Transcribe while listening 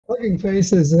Hugging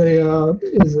Face is a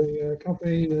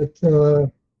company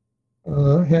that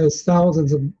has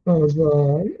thousands of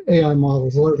AI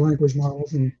models, large language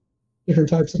models, and different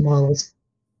types of models.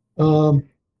 And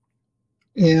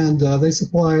they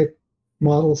supply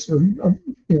models for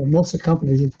most of the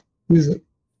companies use it.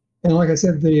 And like I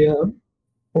said,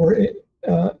 for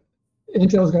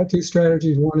Intel's got two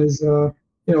strategies. One is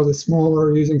the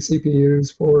smaller using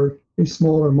CPUs for these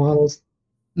smaller models,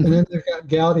 and then they've got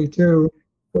Gaudi2,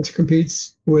 which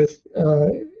competes with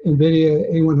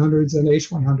NVIDIA A100s and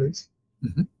H100s.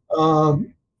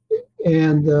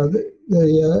 And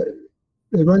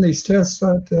they run these tests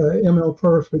at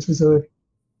MLPerf, which is a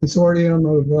consortium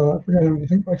of, I forget how many, I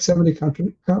think like 70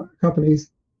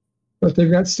 companies. But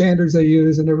they've got standards they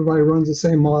use, and everybody runs the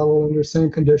same model under the same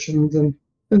conditions, and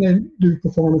they do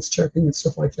performance checking and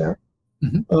stuff like that.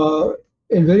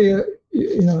 NVIDIA,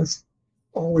 it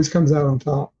always comes out on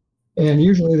top. And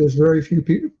usually there's very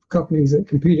few companies that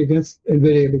compete against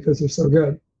NVIDIA because they're so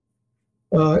good.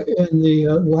 In the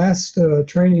last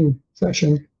training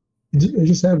session, they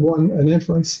just had an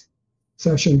inference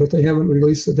session, but they haven't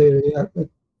released the data yet. But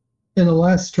in the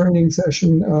last training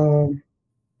session,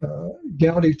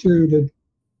 Gaudi2 did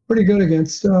pretty good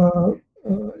against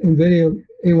NVIDIA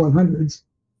A100s.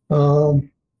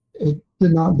 It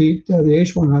did not beat the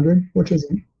H100, which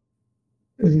isn't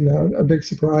a big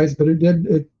surprise, but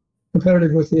it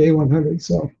competitive with the A100,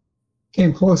 so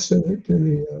came close to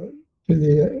the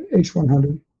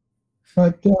H100.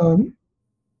 But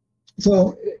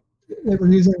so they were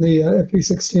using the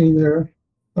FP16 there,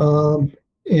 and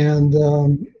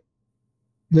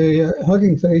the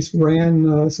Hugging Face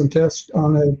ran some tests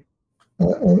on a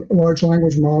large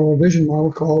language model, a vision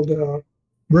model called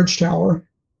Bridge Tower,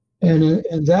 and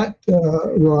in that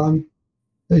run,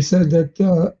 they said that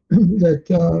the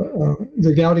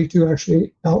Gaudi2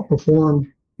 actually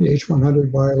outperformed the H100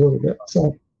 by a little bit.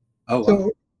 So,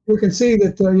 so we can see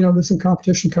that there's some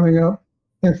competition coming up,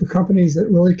 and for companies that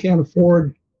really can't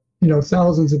afford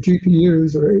thousands of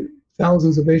GPUs or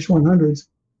thousands of H100s,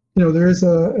 there is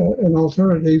an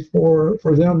alternative for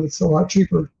them that's a lot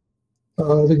cheaper.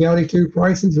 The Gaudi2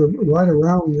 prices are right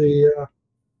around the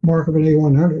mark of an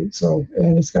A100,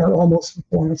 and it's got almost the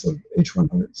performance of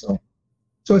H100.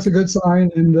 So it's a good sign,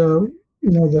 and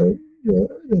the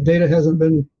data hasn't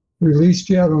been released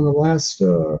yet on the last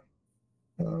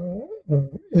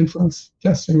inference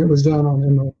testing that was done on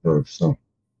MLPerf. So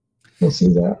we'll see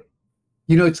that.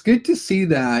 It's good to see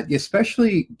that,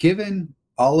 especially given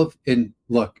all of, and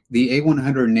look, the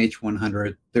A100 and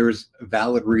H100, there's a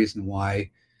valid reason why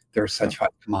they're such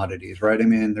hot commodities, right? I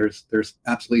mean, there's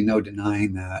absolutely no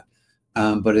denying that.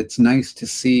 But it's nice to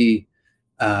see,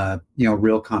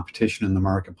 real competition in the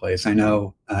marketplace. I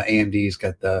know AMD's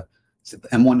got the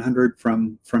M100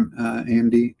 from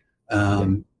AMD,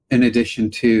 in addition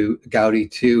to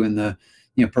Gaudi2 and the,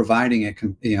 providing a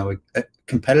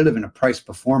competitive and a price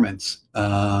performance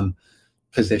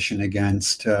position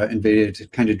against NVIDIA to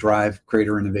kind of drive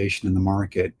greater innovation in the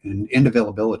market and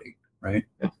availability, right?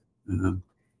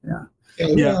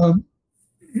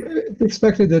 It's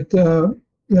expected that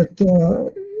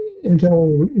Intel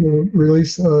will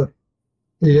release the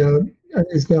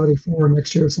Gaudi4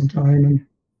 next year sometime, and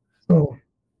so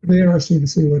it'll be interesting to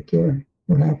see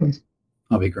what happens.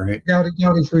 That'll be great.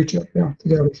 Gaudi3 chip, the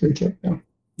Gaudi3 chip,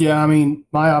 Yeah, I mean,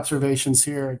 my observations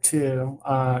here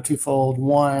are twofold.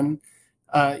 One,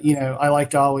 I like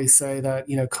to always say that,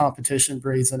 competition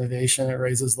breeds innovation. It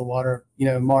raises the water,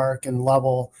 mark and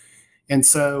level. And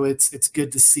so it's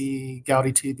good to see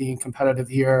Gaudi2 being competitive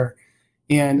here.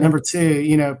 And number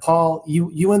two, Paul,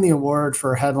 you win the award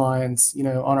for headlines, on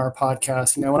our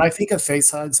podcast. When I think of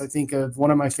face hugs, I think of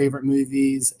one of my favorite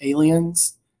movies,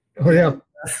 Aliens. Oh, yeah.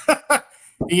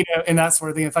 And that sort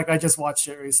of thing. In fact, I just watched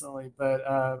it recently. But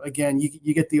again,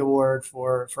 you get the award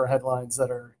for headlines that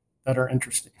are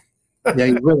interesting. Yeah,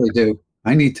 you really do.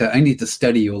 I need to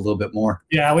study you a little bit more.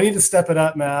 Yeah, we need to step it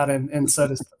up, Matt, and so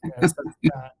does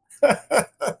Matt.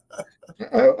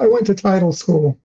 I went to title school.